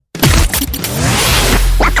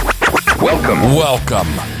Welcome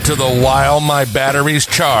to the While My Batteries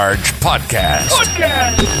Charge podcast.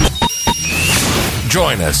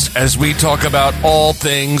 Join us as we talk about all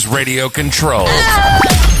things radio control.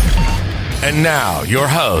 And now, your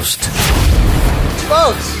host.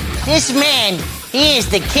 Folks, this man, he is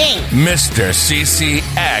the king. Mr. CCXRC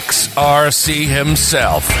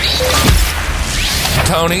himself.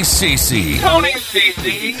 Tony CC.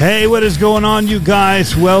 Hey, what is going on, you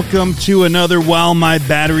guys? Welcome to another While My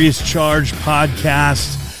Batteries Charge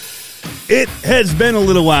podcast. It has been a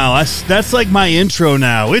little while. That's like my intro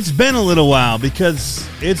now. It's been a little while because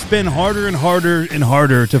it's been harder and harder and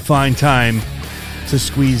harder to find time to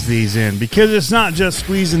squeeze these in. Because it's not just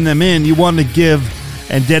squeezing them in. You want to give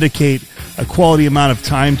and dedicate a quality amount of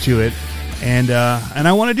time to it. And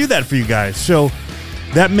I want to do that for you guys. So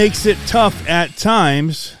that makes it tough at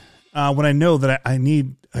times when I know that I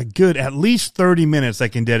need a good at least 30 minutes I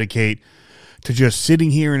can dedicate to just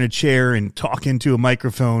sitting here in a chair and talking to a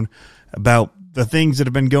microphone about the things that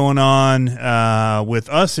have been going on with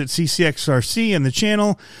us at CCXRC and the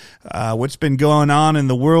channel, what's been going on in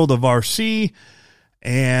the world of RC.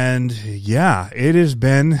 And yeah, it's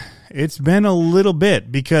been a little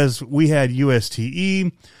bit because we had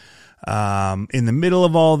USTE in the middle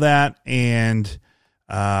of all that, and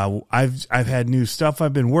I've had new stuff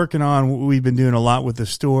I've been working on. We've been doing a lot with the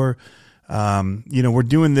store. We're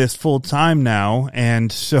doing this full time now.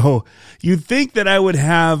 And so you'd think that I would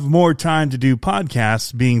have more time to do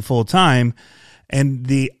podcasts being full time. And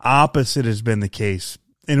the opposite has been the case.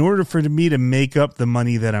 In order for me to make up the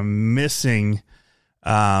money that I'm missing,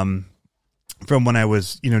 from when I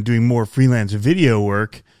was, doing more freelance video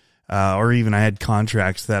work, or even I had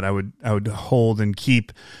contracts that I would hold and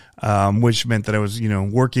keep, which meant that I was,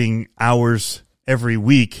 working hours every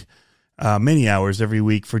week, many hours every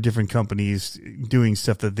week for different companies doing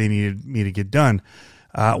stuff that they needed me to get done.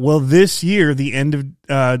 Well, this year, the end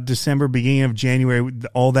of December, beginning of January,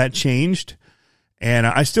 all that changed. And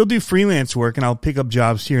I still do freelance work, and I'll pick up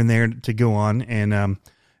jobs here and there to go on. And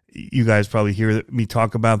you guys probably hear me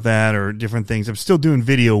talk about that or different things. I'm still doing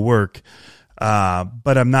video work,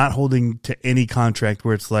 but I'm not holding to any contract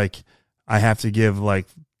where it's like I have to give like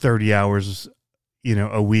 30 hours,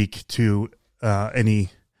 a week to any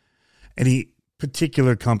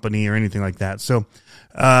particular company or anything like that. So,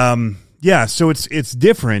 so it's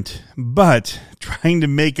different, but trying to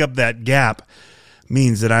make up that gap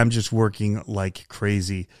means that I'm just working like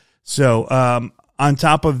crazy. So, on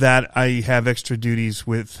top of that, I have extra duties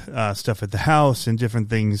with stuff at the house and different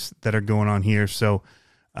things that are going on here. So,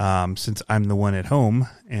 since I'm the one at home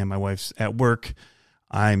and my wife's at work,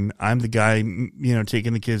 I'm the guy,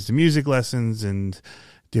 taking the kids to music lessons and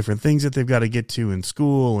different things that they've got to get to in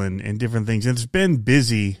school and different things. And it's been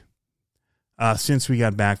busy since we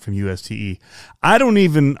got back from USTE. I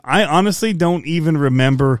honestly don't even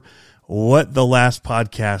remember what the last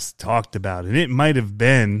podcast talked about. And it might have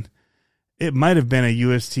been a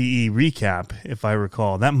USTE recap, if I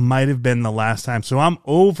recall. That might have been the last time. So I'm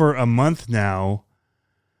over a month now.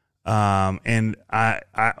 And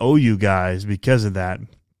I owe you guys because of that.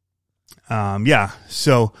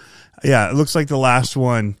 It looks like the last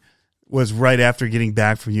one was right after getting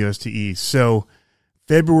back from USTE. So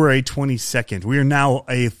February 22nd, we are now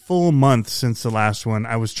a full month since the last one.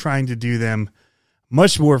 I was trying to do them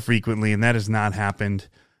much more frequently, and that has not happened.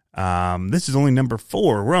 This is only number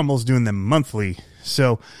 4. We're almost doing them monthly.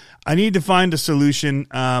 So I need to find a solution,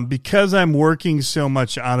 because I'm working so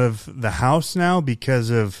much out of the house now because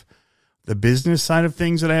of the business side of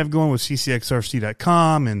things that I have going with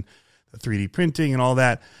ccxrc.com and the 3D printing and all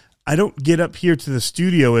that. I don't get up here to the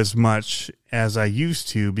studio as much as I used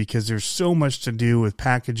to because there's so much to do with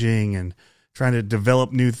packaging and trying to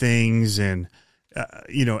develop new things and,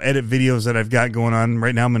 edit videos that I've got going on.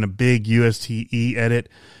 Right now I'm in a big USTE edit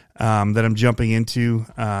that I'm jumping into.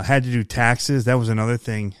 Had to do taxes. That was another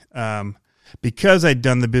thing. Because I'd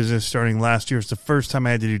done the business starting last year, it's the first time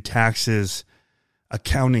I had to do taxes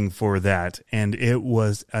accounting for that, and it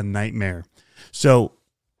was a nightmare. So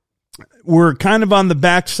we're kind of on the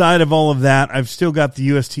backside of all of that. I've still got the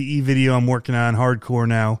USTE video I'm working on hardcore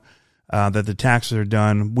now, that the taxes are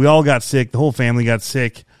done. We all got sick. The whole family got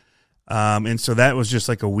sick. And so that was just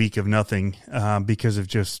like a week of nothing, because of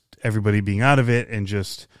just everybody being out of it and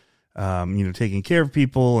just, taking care of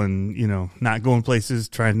people and, not going places,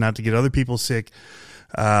 trying not to get other people sick.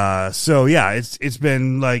 It's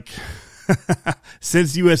been like,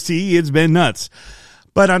 since USTE, it's been nuts.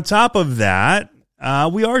 But on top of that,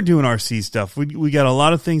 we are doing RC stuff. We got a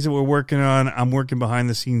lot of things that we're working on. I'm working behind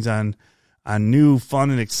the scenes on new,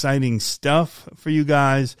 fun, and exciting stuff for you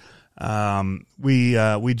guys.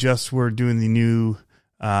 We just were doing the new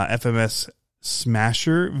FMS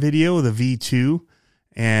Smasher video, the V2,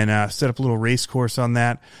 and set up a little race course on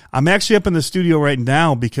that. I'm actually up in the studio right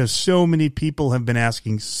now because so many people have been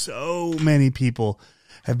asking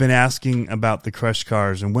about the crush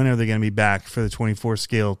cars and when are they going to be back for the 24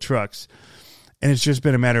 scale trucks. And it's just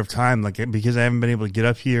been a matter of time, because I haven't been able to get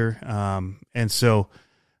up here. And so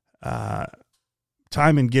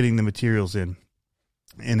time in getting the materials in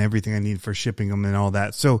and everything I need for shipping them and all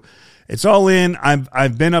that. So it's all in.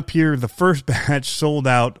 I've been up here. The first batch sold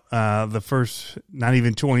out the first not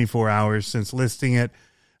even 24 hours since listing it.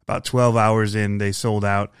 About 12 hours in, they sold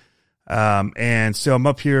out. And so I'm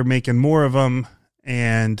up here making more of them.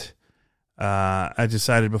 And I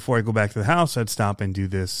decided before I go back to the house, I'd stop and do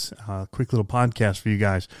this quick little podcast for you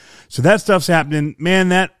guys. So that stuff's happening. Man,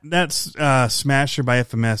 that's Smasher by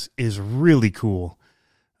FMS is really cool.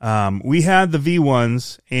 We had the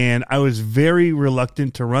V1s, and I was very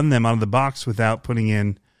reluctant to run them out of the box without putting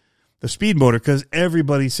in the speed motor because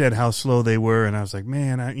everybody said how slow they were, and I was like,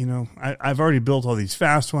 man, I've already built all these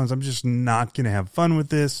fast ones. I'm just not going to have fun with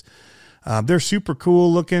this. They're super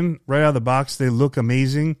cool looking right out of the box. They look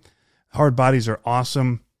amazing. Hard bodies are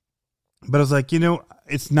awesome. But I was like,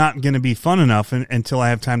 it's not going to be fun enough until I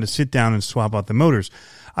have time to sit down and swap out the motors.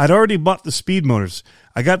 I'd already bought the speed motors.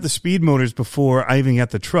 I got the speed motors before I even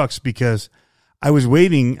got the trucks because I was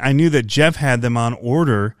waiting. I knew that Jeff had them on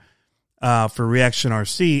order for Reaction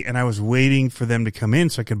RC, and I was waiting for them to come in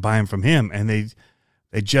so I could buy them from him. And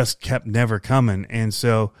they just kept never coming. And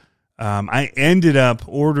so I ended up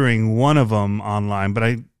ordering one of them online, but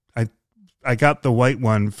I got the white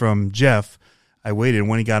one from Jeff. I waited.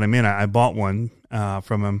 When he got him in, I bought one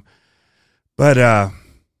from him. But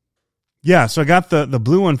yeah, so I got the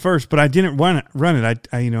blue one first, but I didn't run it.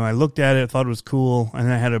 I looked at it, thought it was cool, and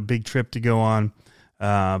then I had a big trip to go on,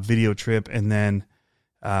 video trip, and then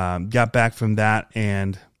got back from that,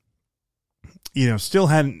 and still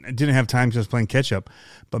didn't have time because I was playing catch up.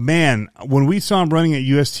 But man, when we saw him running at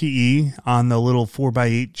USTE on the little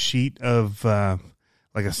 4x8 sheet of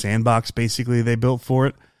like a sandbox, basically they built for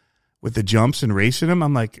it with the jumps and racing them,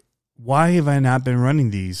 I'm like, why have I not been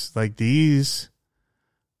running these? Like these.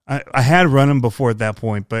 I had run them before at that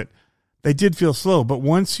point, but they did feel slow. But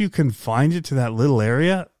once you confined it to that little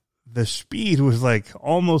area, the speed was like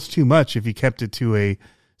almost too much if you kept it to a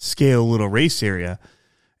scale little race area.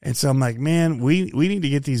 And so I'm like, man, we need to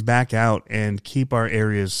get these back out and keep our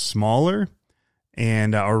areas smaller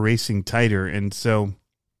and our racing tighter. And so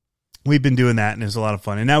we've been doing that, and it's a lot of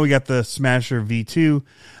fun. And now we got the Smasher V2.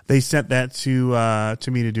 They sent that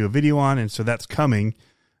to me to do a video on, and so that's coming.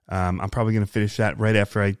 I'm probably going to finish that right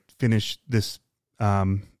after I finish this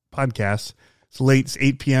podcast. It's late. It's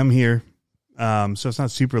 8 p.m. here, so it's not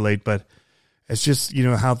super late, but it's just,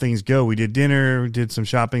 how things go. We did dinner, did some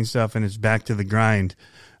shopping stuff, and it's back to the grind.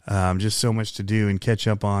 Just so much to do and catch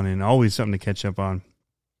up on, and always something to catch up on.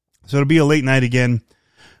 So it'll be a late night again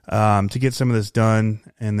to get some of this done,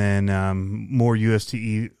 and then more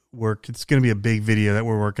USTE work. It's going to be a big video that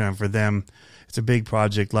we're working on for them. It's a big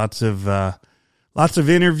project, lots of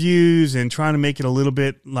interviews, and trying to make it a little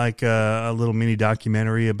bit like a little mini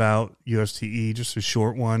documentary about USTE, just a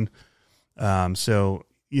short one. So,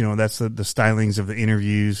 that's the stylings of the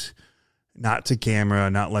interviews, not to camera,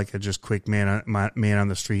 not like a just quick man on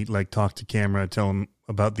the street, like talk to camera, tell them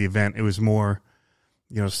about the event. It was more,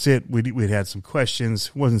 sit. We'd had some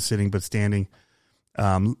questions, wasn't sitting, but standing,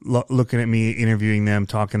 looking at me, interviewing them,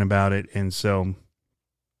 talking about it. And so,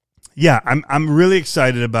 yeah, I'm really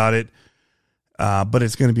excited about it. But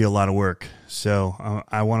it's going to be a lot of work. So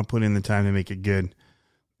I want to put in the time to make it good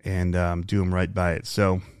and do them right by it.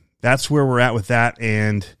 So that's where we're at with that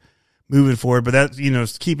and moving forward. But that,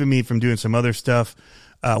 it's keeping me from doing some other stuff.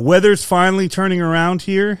 Weather's finally turning around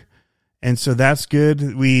here, and so that's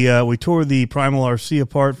good. We tore the Primal RC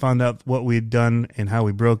apart, found out what we had done and how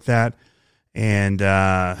we broke that, and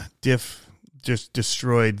diff just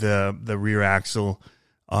destroyed the rear axle.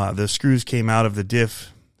 The screws came out of the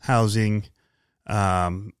diff housing.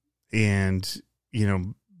 And,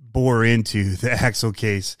 bore into the axle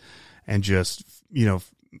case and just,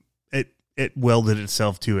 it welded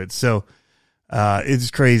itself to it. So,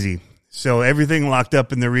 it's crazy. So everything locked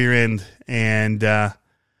up in the rear end, and, I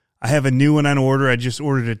have a new one on order. I just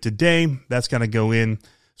ordered it today. That's got to go in.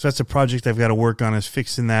 So that's a project I've got to work on, is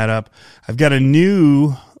fixing that up. I've got a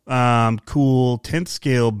new, cool 10th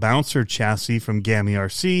scale bouncer chassis from Gammy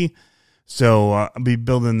RC. So I'll be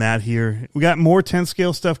building that here. We got more 10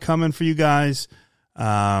 scale stuff coming for you guys.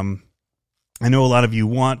 I know a lot of you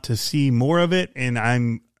want to see more of it, and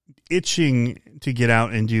I'm itching to get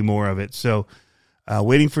out and do more of it. So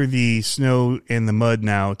waiting for the snow and the mud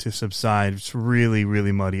now to subside. It's really,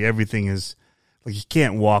 really muddy. Everything is like you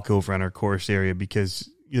can't walk over on our course area because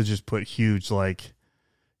you'll just put huge, like,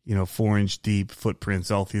 4-inch deep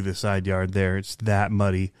footprints all through the side yard there. It's that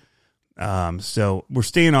muddy. So we're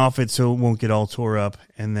staying off it so it won't get all tore up.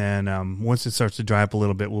 And then once it starts to dry up a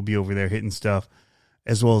little bit, we'll be over there hitting stuff,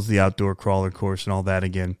 as well as the outdoor crawler course and all that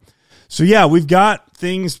again. So yeah, we've got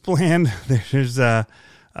things planned. There's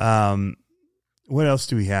what else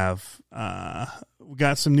do we have? We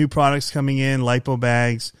got some new products coming in, lipo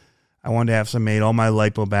bags. I wanted to have some made, all my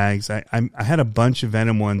lipo bags. I had a bunch of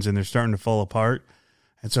Venom ones and they're starting to fall apart.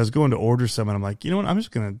 And so I was going to order some and I'm like, you know what? I'm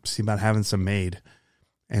just going to see about having some made.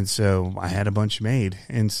 And so I had a bunch made.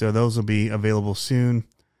 And so those will be available soon.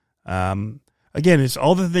 Again, it's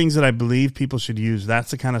all the things that I believe people should use.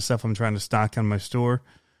 That's the kind of stuff I'm trying to stock on my store.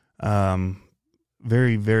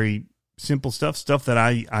 Very, very simple stuff that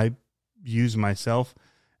I use myself.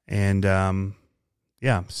 And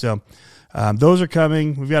so those are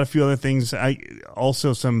coming. We've got a few other things.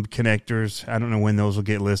 Also some connectors. I don't know when those will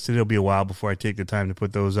get listed. It'll be a while before I take the time to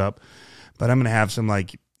put those up. But I'm going to have some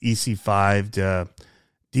like EC5 to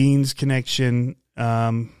Dean's connection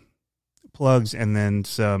plugs, and then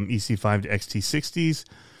some EC5 to XT60s.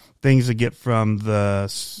 Things to get from the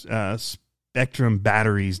Spectrum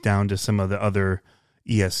batteries down to some of the other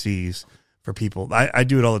ESCs for people. I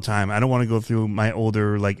do it all the time. I don't want to go through my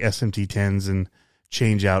older like SMT10s and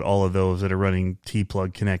change out all of those that are running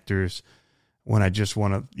T-plug connectors when I just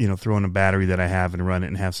want to, throw in a battery that I have and run it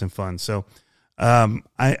and have some fun. So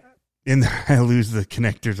I lose the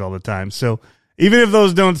connectors all the time. So even if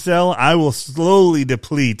those don't sell, I will slowly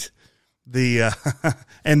deplete the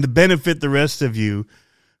and benefit the rest of you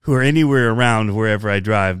who are anywhere around wherever I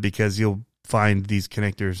drive, because you'll find these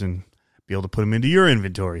connectors and be able to put them into your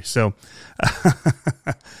inventory. So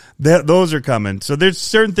those are coming. So there's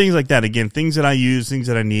certain things like that. Again, things that I use, things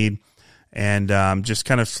that I need, and just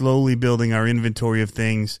kind of slowly building our inventory of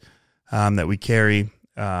things that we carry.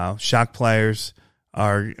 Shock pliers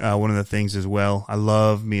are one of the things as well. I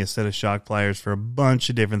love me a set of shock pliers for a bunch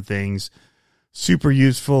of different things. Super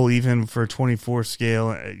useful, even for 24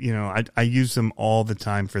 scale. I use them all the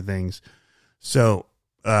time for things. So,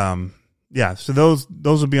 so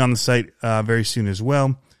those will be on the site very soon as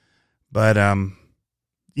well. But,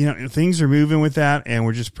 things are moving with that, and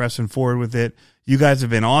we're just pressing forward with it. You guys have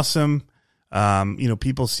been awesome.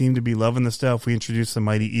 People seem to be loving the stuff. We introduced the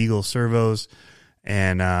Mighty Eagle servos,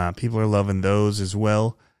 and people are loving those as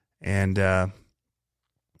well. And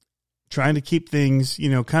trying to keep things,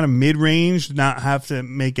 kind of mid-range, not have to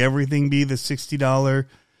make everything be the $60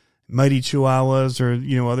 Mighty Chihuahuas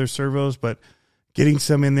or, other servos, but getting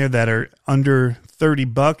some in there that are under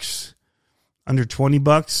 $30, under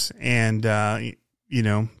 $20, and,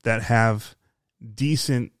 that have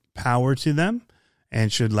decent power to them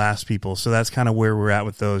and should last people. So that's kind of where we're at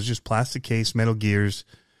with those. Just plastic case, metal gears.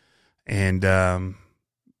 And, the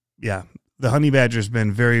Honey Badger's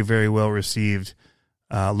been very, very well received.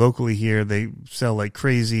 Locally here, they sell like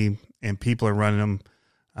crazy, and people are running them.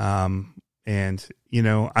 I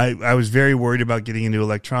was very worried about getting into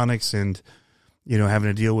electronics and, having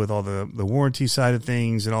to deal with all the warranty side of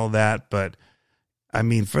things and all that. But I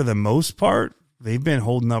mean, for the most part, they've been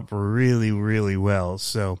holding up really, really well.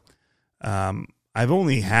 So, I've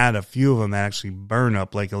only had a few of them that actually burn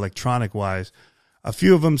up, like electronic wise. A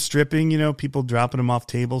few of them stripping, people dropping them off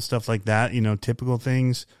tables, stuff like that, typical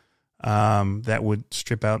things. That would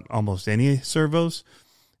strip out almost any servos.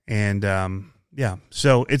 And,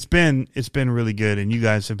 so it's been really good, and you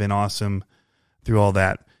guys have been awesome through all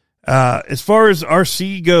that. As far as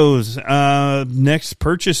RC goes, next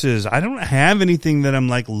purchases, I don't have anything that I'm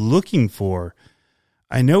like looking for.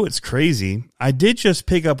 I know it's crazy. I did just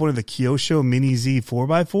pick up one of the Kyosho Mini Z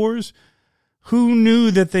 4x4s. Who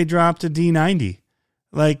knew that they dropped a D90?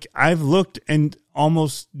 Like, I've looked, and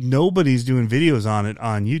almost nobody's doing videos on it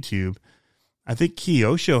on YouTube. I think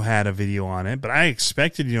Kyosho had a video on it, but I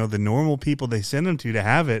expected, the normal people they send them to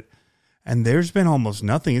have it, and there's been almost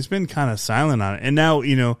nothing. It's been kind of silent on it. And now,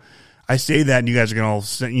 I say that, and you guys are going to all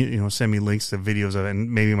send me links to videos of it,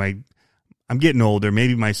 and maybe I'm getting older.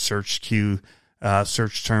 Maybe my search terms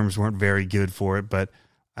weren't very good for it, but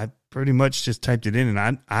I pretty much just typed it in,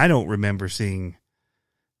 and I don't remember seeing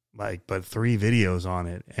but 3 videos on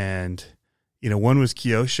it. And, one was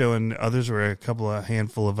Kyosho, and others were a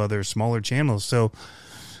handful of other smaller channels. So,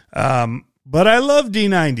 but I love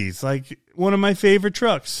D90s, like one of my favorite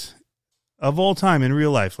trucks of all time in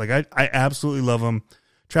real life. Like I absolutely love them.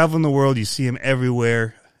 Traveling the world, you see them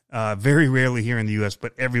everywhere. Very rarely here in the U.S.,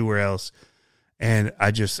 but everywhere else. And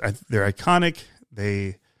they're iconic.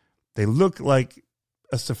 They look like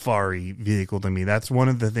a safari vehicle to me. That's one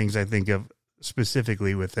of the things I think of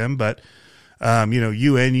specifically with them. But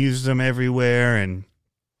UN uses them everywhere. And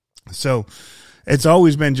so it's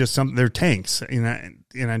always been just something, they're tanks, and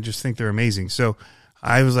I just think they're amazing. So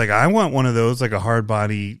I was like, I want one of those, like a hard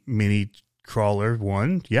body mini crawler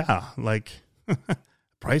one. Yeah. Like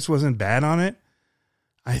price wasn't bad on it.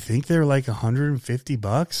 I think they're like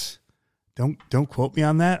 $150. Don't quote me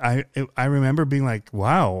on that. I remember being like,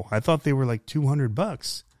 wow, I thought they were like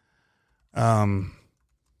 $200. I'm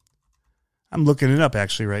looking it up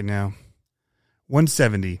actually right now.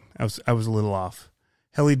 170. I was a little off.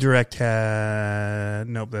 Heli Direct had,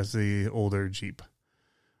 nope, that's the older Jeep.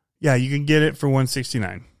 Yeah, you can get it for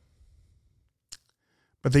 $169.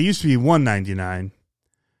 But they used to be $199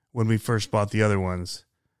 when we first bought the other ones.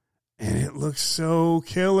 And it looks so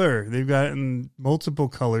killer. They've got it in multiple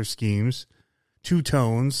color schemes, 2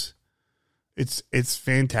 tones. It's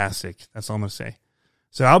fantastic. That's all I'm going to say.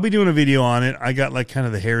 So I'll be doing a video on it. I got like kind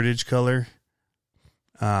of the heritage color,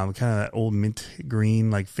 kind of that old mint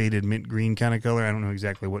green, like faded mint green kind of color. I don't know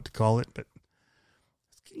exactly what to call it, but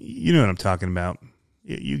you know what I'm talking about.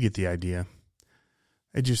 You get the idea.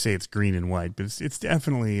 I just say it's green and white, but it's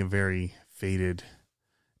definitely a very faded,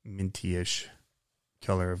 minty-ish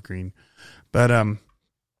color of green. But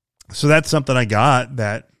so that's something I got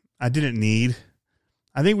that I didn't need.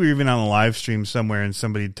 I think we were even on a live stream somewhere and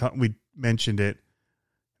we mentioned it,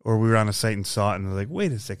 or we were on a site and saw it and was like,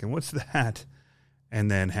 wait a second, what's that? And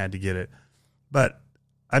then had to get it. But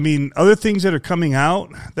I mean, other things that are coming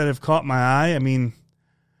out that have caught my eye, I mean,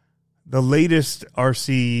 the latest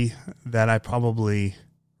RC that I probably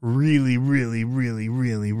really, really, really,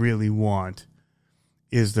 really, really want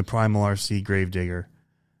is the Primal RC Gravedigger.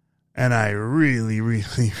 And I really,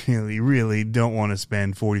 really, really, really don't want to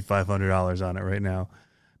spend $4,500 on it right now.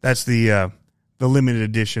 That's the limited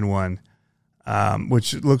edition one,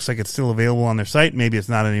 which looks like it's still available on their site. Maybe it's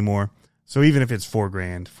not anymore. So even if it's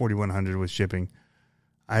 $4,000, $4,100 with shipping,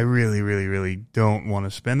 I really, really, really don't want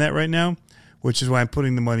to spend that right now, which is why I'm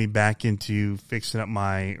putting the money back into fixing up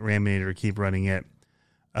my Raminator to keep running it.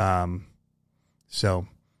 So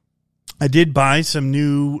I did buy some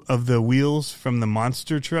new of the wheels from the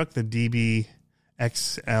monster truck, the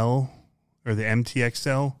DBXL or the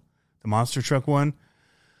MTXL, the monster truck one.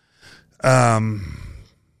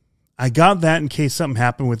 I got that in case something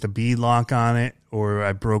happened with the bead lock on it or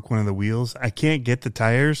I broke one of the wheels. I can't get the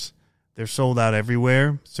tires. They're sold out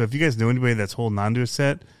everywhere. So if you guys know anybody that's holding on to a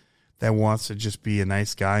set that wants to just be a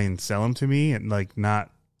nice guy and sell them to me and like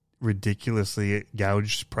not ridiculously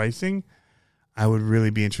gouged pricing, I would really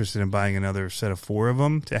be interested in buying another set of 4 of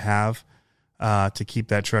them to have to keep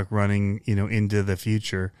that truck running, into the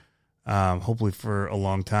future, hopefully for a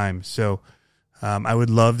long time. So I would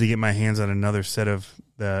love to get my hands on another set of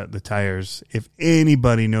the tires if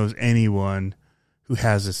anybody knows anyone who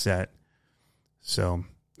has a set. So,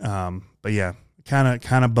 but yeah,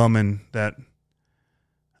 kind of bumming that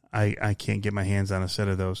I can't get my hands on a set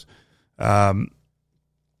of those.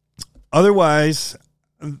 Otherwise,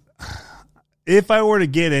 if I were to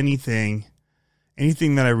get anything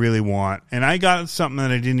that I really want, and I got something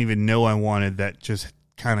that I didn't even know I wanted that just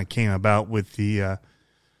kind of came about with the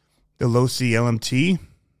Losi LMT,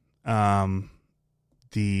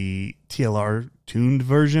 the TLR tuned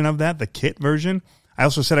version of that, the kit version. I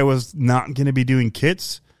also said I was not going to be doing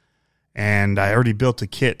kits, and I already built a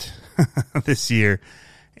kit this year,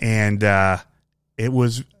 and it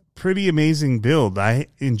was pretty amazing build. I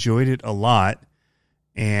enjoyed it a lot,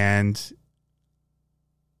 and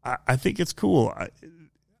I think it's cool.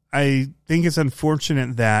 I think it's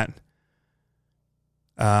unfortunate that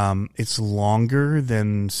it's longer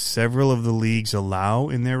than several of the leagues allow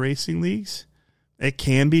in their racing leagues. It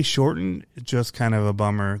can be shortened. It's just kind of a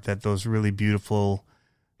bummer that those really beautiful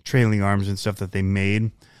trailing arms and stuff that they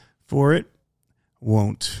made for it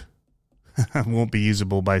won't be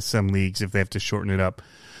usable by some leagues if they have to shorten it up.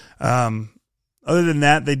 Other than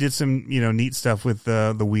that, they did some neat stuff with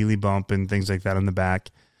the wheelie bump and things like that on the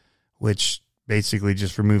back, which basically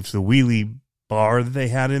just removes the wheelie bar that they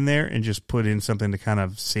had in there and just put in something to kind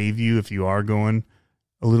of save you if you are going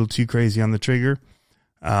a little too crazy on the trigger,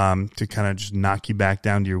 to kind of just knock you back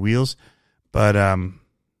down to your wheels. But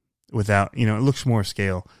without, it looks more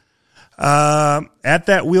scale. At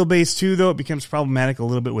that wheelbase too, though, it becomes problematic a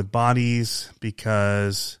little bit with bodies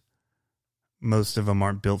because most of them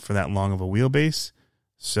aren't built for that long of a wheelbase.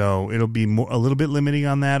 So it'll be a little bit limiting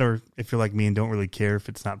on that, or if you're like me and don't really care if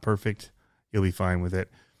it's not perfect, you'll be fine with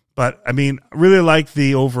it. But, I mean, really like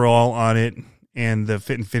the overall on it, and the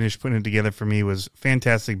fit and finish putting it together for me was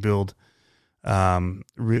fantastic build. As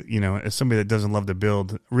somebody that doesn't love to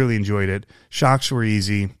build, really enjoyed it. Shocks were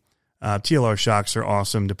easy. TLR shocks are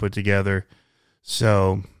awesome to put together.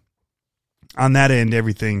 So, on that end,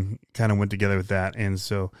 everything kind of went together with that. And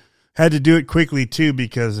so had to do it quickly too,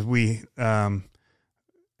 because we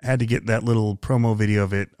had to get that little promo video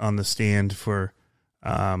of it on the stand for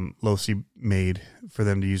Losi made for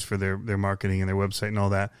them to use for their marketing and their website and all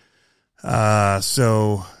that.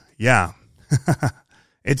 So yeah,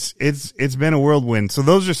 it's been a whirlwind. So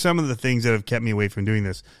those are some of the things that have kept me away from doing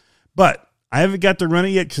this, but I haven't got to run it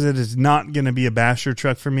yet because it is not going to be a basher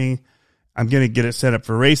truck for me. I'm going to get it set up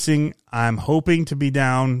for racing. I'm hoping to be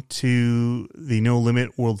down to the No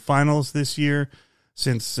Limit World Finals this year,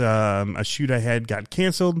 since a shoot I had got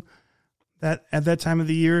canceled at that time of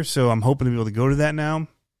the year. So I'm hoping to be able to go to that now.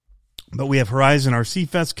 But we have Horizon RC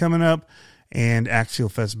Fest coming up and Axial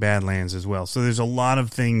Fest Badlands as well. So there's a lot of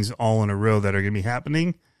things all in a row that are going to be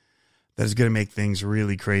happening that is going to make things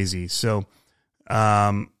really crazy. So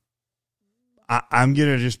I'm going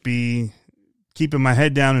to just be keeping my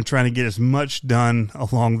head down and trying to get as much done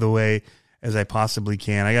along the way as I possibly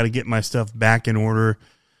can. I got to get my stuff back in order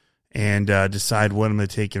and decide what I'm going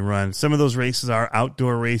to take and run. Some of those races are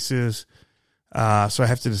outdoor races, so I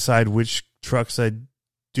have to decide which trucks I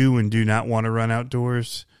do and do not want to run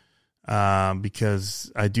outdoors, because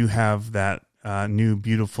I do have that new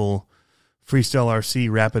beautiful Freestyle RC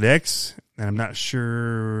Rapid X, and I'm not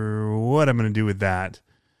sure what I'm going to do with that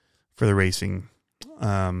for the racing,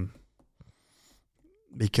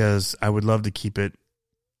 because I would love to keep it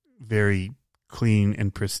very clean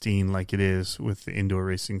and pristine like it is with the indoor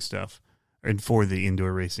racing stuff. And for the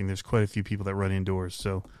indoor racing, there's quite a few people that run indoors,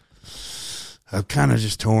 so I'm kind of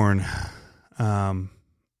just torn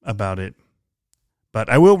about it. But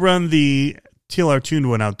I will run the TLR tuned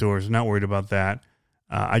one outdoors. I'm not worried about that.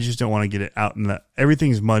 I just don't want to get it out in the,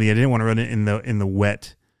 everything's muddy. I didn't want to run it in the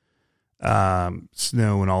wet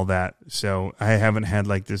snow and all that. So I haven't had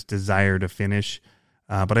like this desire to finish.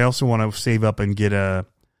 But I also want to save up and get a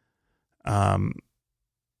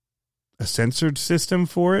censored system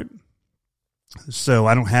for it. So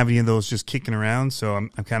I don't have any of those just kicking around. So I'm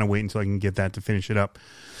kind of waiting until I can get that to finish it up.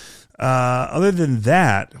 Other than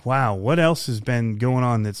that, wow, what else has been going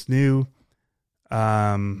on that's new?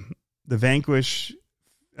 The Vanquish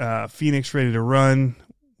Phoenix ready to run.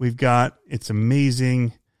 We've got, it's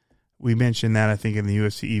amazing. We mentioned that, I think, in the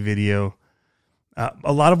USCE video.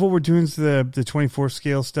 A lot of what we're doing is the 24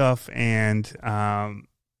 scale stuff, and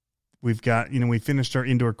we've got, we finished our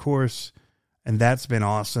indoor course, and that's been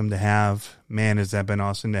awesome to have. Man, has that been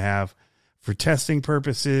awesome to have for testing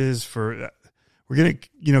purposes. We're going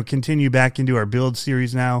to, continue back into our build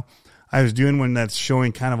series now. I was doing one that's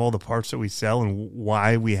showing kind of all the parts that we sell and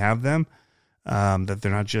why we have them, that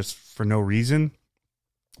they're not just for no reason.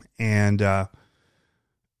 And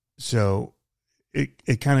so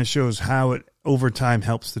it kind of shows how it over time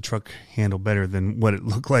helps the truck handle better than what it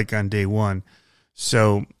looked like on day one.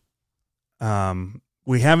 So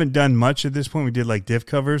we haven't done much at this point. We did like diff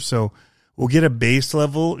covers. So we'll get a base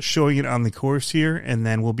level showing it on the course here, and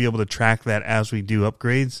then we'll be able to track that as we do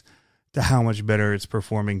upgrades to how much better it's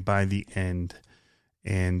performing by the end.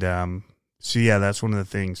 And so, yeah, that's one of the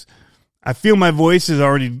things. I feel my voice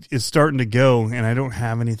is starting to go, and I don't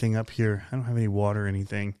have anything up here. I don't have any water or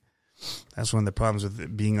anything. That's one of the problems with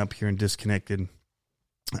it being up here and disconnected.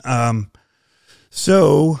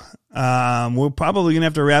 So we're probably going to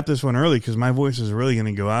have to wrap this one early because my voice is really going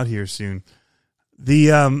to go out here soon.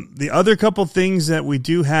 The other couple things that we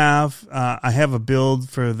do have, I have a build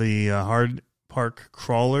for the Hard Park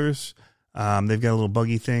Crawlers. They've got a little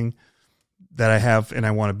buggy thing that I have and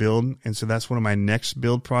I want to build. And so that's one of my next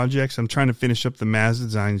build projects. I'm trying to finish up the Mazda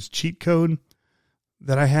Designs cheat code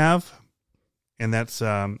that I have. And that's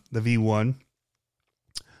the V1.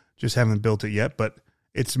 Just haven't built it yet, but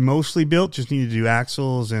it's mostly built. Just need to do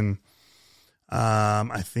axles, and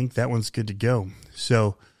I think that one's good to go.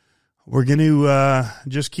 So we're going to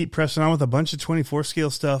just keep pressing on with a bunch of 24 scale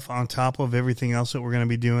stuff on top of everything else that we're going to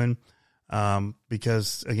be doing,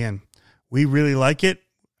 because, again, we really like it.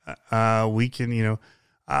 We can,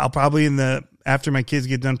 I'll probably after my kids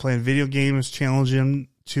get done playing video games, challenge them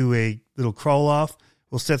to a little crawl off.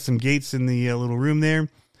 We'll set some gates in the little room there,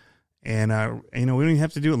 and we don't even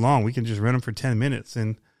have to do it long. We can just run them for 10 minutes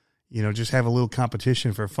and, just have a little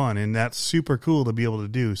competition for fun, and that's super cool to be able to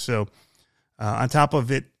do. So on top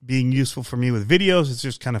of it being useful for me with videos, it's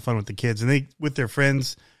just kind of fun with the kids, and with their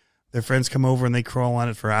friends come over and they crawl on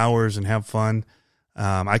it for hours and have fun.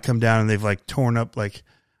 I come down and they've torn up,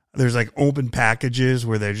 there's open packages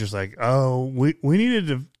where they're just oh, we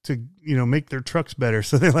needed to make their trucks better.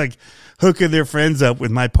 So they're hooking their friends up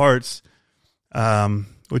with my parts,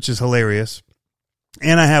 which is hilarious.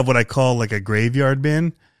 And I have what I call a graveyard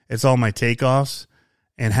bin. It's all my takeoffs.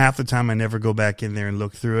 And half the time I never go back in there and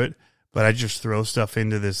look through it. but I just throw stuff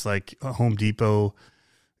into this like Home Depot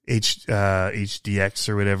HDX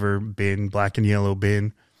or whatever bin, black and yellow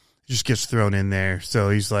bin. It just gets thrown in there. So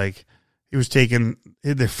he's like,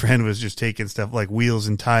 their friend was just taking stuff like wheels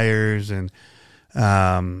and tires and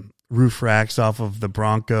roof racks off of the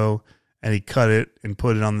Bronco, and he cut it and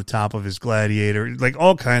put it on the top of his Gladiator, like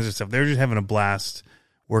all kinds of stuff. They were just having a blast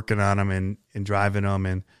working on them and driving them.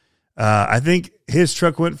 And I think his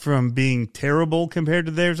truck went from being terrible compared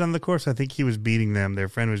to theirs on the course. I think he was beating them. Their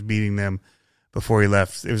friend was beating them before he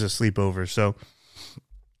left. It was a sleepover. So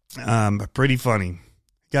pretty funny.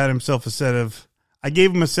 Got himself I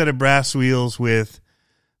gave him a set of brass wheels with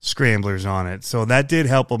scramblers on it. So that did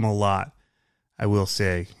help him a lot, I will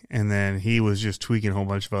say. And then he was just tweaking a whole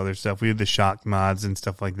bunch of other stuff. We had the shock mods and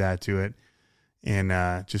stuff like that to it, and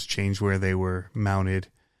just changed where they were mounted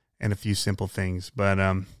and a few simple things. But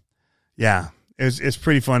yeah, it's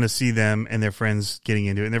pretty fun to see them and their friends getting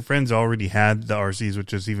into it. And their friends already had the RCs,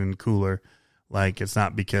 which is even cooler. Like, it's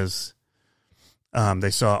not because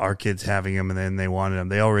they saw our kids having them and then they wanted them.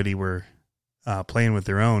 They already were playing with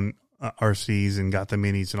their own RCs and got the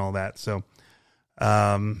minis and all that. So,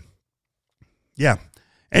 yeah.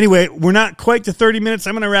 Anyway, we're not quite to 30 minutes.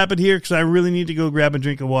 I'm going to wrap it here because I really need to go grab a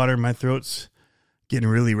drink of water. My throat's getting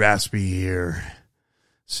really raspy here.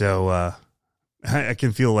 So I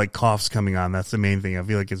can feel like coughs coming on. That's the main thing. I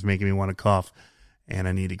feel like it's making me want to cough, and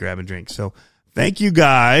I need to grab a drink. So thank you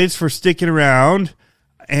guys for sticking around.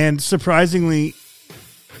 And surprisingly,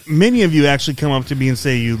 many of you actually come up to me and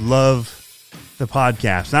say you love the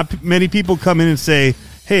podcast. Not many people come in and say,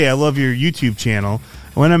 hey, I love your YouTube channel.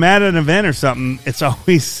 When I'm at an event or something, it's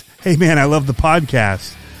always, hey, man, I love the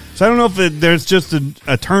podcast. So I don't know if there's just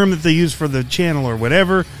a term that they use for the channel or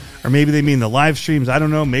whatever, or maybe they mean the live streams. I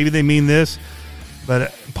don't know. Maybe they mean this,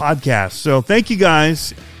 but podcast. So thank you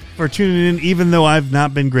guys for tuning in, even though I've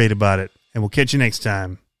not been great about it. And we'll catch you next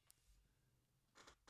time.